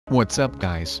What's up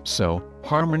guys? So,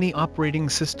 Harmony Operating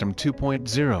System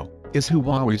 2.0 is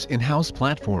Huawei's in-house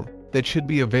platform that should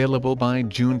be available by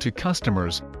June to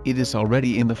customers. It is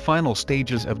already in the final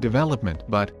stages of development,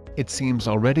 but it seems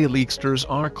already leaksters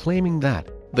are claiming that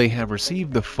they have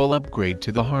received the full upgrade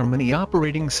to the Harmony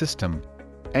operating system.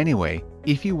 Anyway,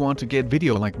 if you want to get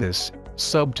video like this,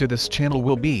 sub to this channel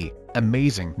will be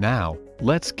amazing. Now,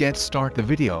 let's start the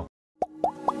video.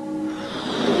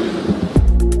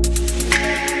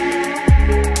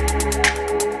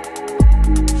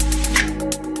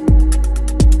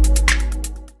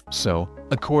 So,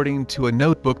 according to a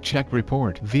notebook check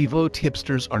report, Vivo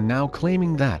tipsters are now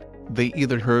claiming that they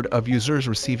either heard of users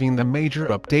receiving the major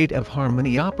update of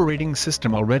Harmony operating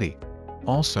system already.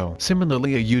 Also,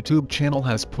 similarly, a YouTube channel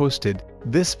has posted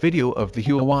this video of the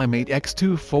Huawei Mate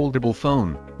X2 foldable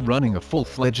phone running a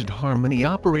full-fledged Harmony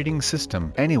operating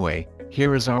system. Anyway,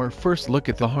 here is our first look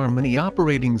at the Harmony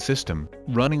operating system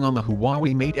running on the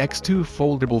Huawei Mate X2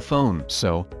 foldable phone.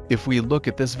 So, if we look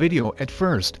at this video at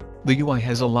first, the UI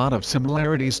has a lot of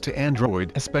similarities to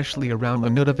Android, especially around the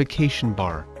notification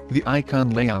bar, the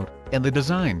icon layout, and the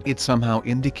design. It somehow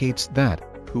indicates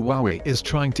that Huawei is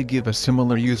trying to give a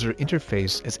similar user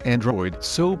interface as Android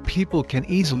so people can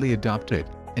easily adopt it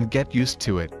and get used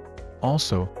to it.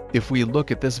 Also, if we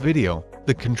look at this video,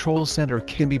 the control center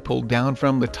can be pulled down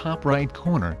from the top right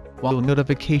corner, while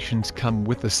notifications come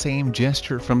with the same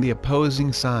gesture from the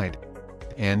opposing side.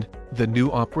 And the new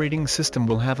operating system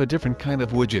will have a different kind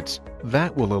of widgets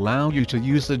that will allow you to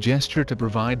use the gesture to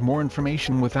provide more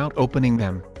information without opening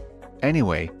them.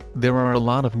 Anyway, there are a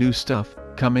lot of new stuff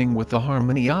coming with the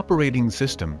Harmony operating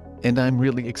system, and I'm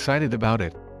really excited about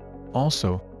it.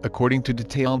 Also, according to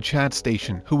Detailed Chat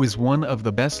Station, who is one of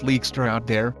the best leakster out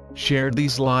there, shared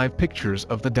these live pictures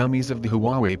of the dummies of the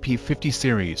Huawei P50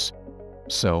 series.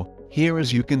 So, here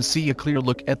as you can see a clear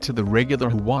look at the regular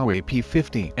Huawei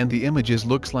P50, and the images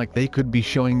looks like they could be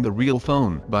showing the real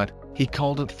phone, but he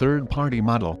called it third-party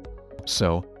model.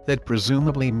 So, that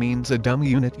presumably means a dummy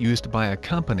unit used by a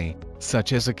company,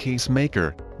 such as a case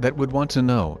maker, that would want to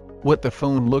know what the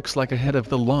phone looks like ahead of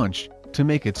the launch, to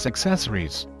make its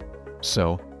accessories.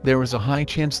 So, there is a high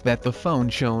chance that the phone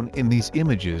shown in these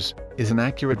images is an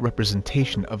accurate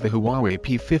representation of the Huawei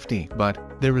P50,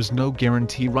 but there is no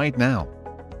guarantee right now.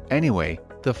 Anyway,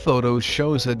 the photo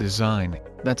shows a design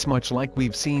that's much like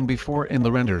we've seen before in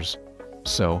the renders.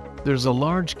 So, there's a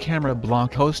large camera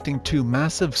block hosting two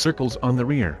massive circles on the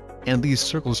rear, and these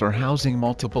circles are housing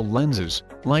multiple lenses,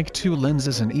 like 2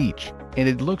 lenses in each, and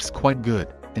it looks quite good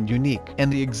and unique.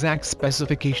 And the exact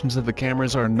specifications of the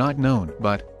cameras are not known,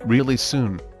 but really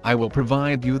soon, I will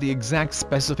provide you the exact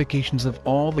specifications of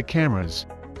all the cameras.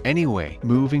 Anyway,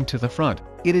 moving to the front,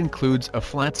 it includes a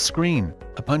flat screen,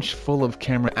 a punch full of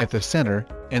camera at the center,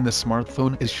 and the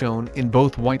smartphone is shown in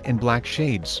both white and black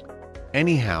shades.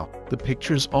 Anyhow, the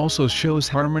pictures also shows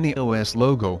HarmonyOs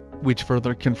logo, which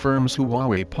further confirms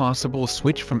Huawei possible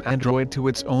switch from Android to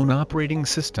its own operating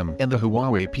system, and the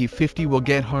Huawei P50 will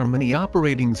get Harmony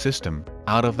operating system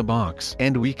out of the box.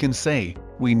 And we can say,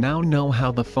 we now know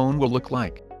how the phone will look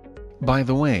like. By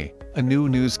the way, a new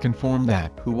news confirmed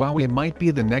that Huawei might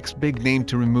be the next big name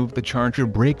to remove the charger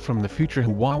break from the future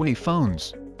Huawei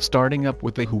phones, starting up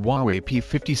with the Huawei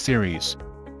P50 series.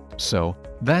 So,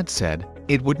 that said,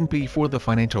 it wouldn't be for the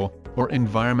financial or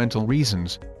environmental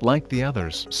reasons like the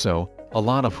others. So, a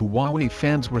lot of Huawei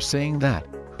fans were saying that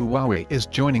Huawei is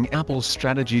joining Apple's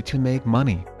strategy to make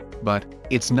money. But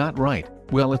it's not right.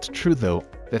 Well, it's true though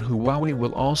that Huawei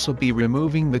will also be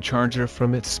removing the charger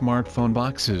from its smartphone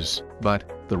boxes, but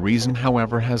the reason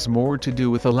however has more to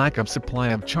do with a lack of supply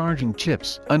of charging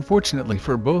chips, unfortunately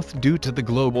for both due to the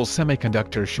global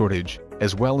semiconductor shortage,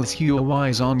 as well as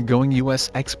Huawei's ongoing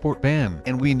US export ban.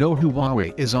 And we know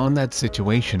Huawei is on that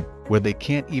situation, where they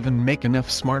can't even make enough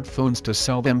smartphones to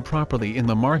sell them properly in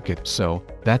the market. So,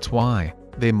 that's why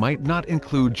they might not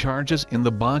include chargers in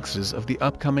the boxes of the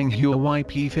upcoming Huawei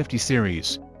P50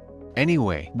 series.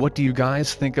 Anyway, what do you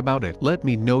guys think about it? Let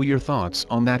me know your thoughts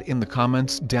on that in the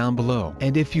comments down below.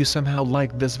 And if you somehow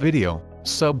like this video,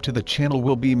 sub to the channel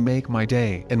will make my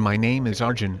day. And my name is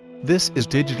Arjun. This is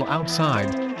Digital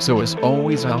Outside, so as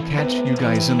always I'll catch you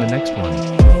guys in the next one.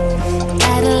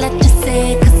 Gotta let you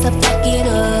say, 'cause I fuck it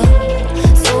up.